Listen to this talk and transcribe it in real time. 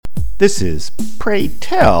This is Pray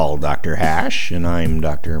Tell Dr. Hash, and I'm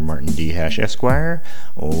Dr. Martin D. Hash, Esquire,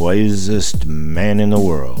 wisest man in the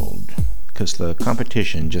world. 'Cause the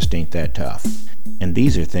competition just ain't that tough. And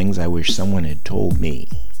these are things I wish someone had told me.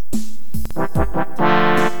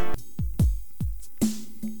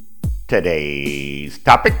 Today's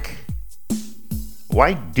topic: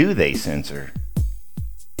 why do they censor?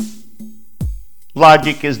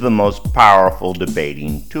 Logic is the most powerful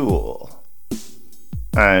debating tool.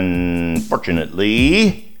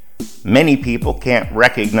 Unfortunately, many people can't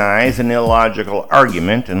recognize an illogical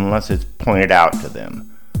argument unless it's pointed out to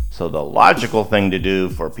them. So the logical thing to do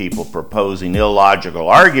for people proposing illogical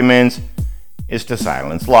arguments is to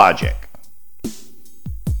silence logic.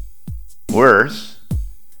 Worse,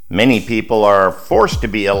 many people are forced to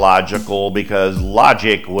be illogical because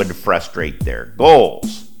logic would frustrate their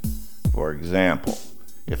goals. For example,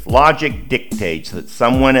 if logic dictates that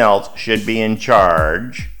someone else should be in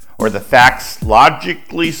charge, or the facts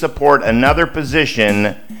logically support another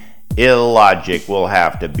position, illogic will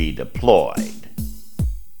have to be deployed.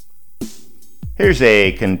 Here's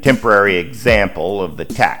a contemporary example of the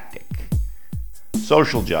tactic.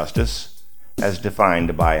 Social justice, as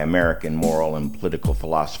defined by American moral and political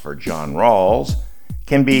philosopher John Rawls,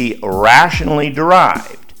 can be rationally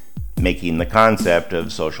derived, making the concept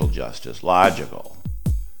of social justice logical.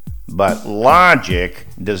 But logic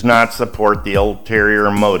does not support the ulterior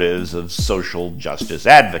motives of social justice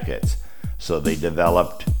advocates, so they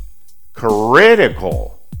developed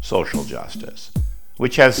critical social justice,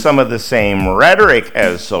 which has some of the same rhetoric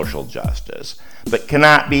as social justice, but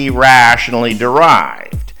cannot be rationally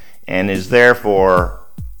derived, and is therefore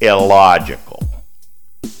illogical.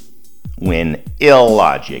 When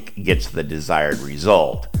illogic gets the desired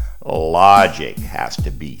result, logic has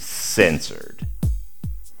to be censored.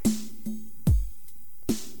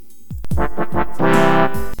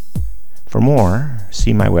 For more,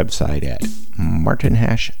 see my website at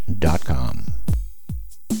martinhash.com.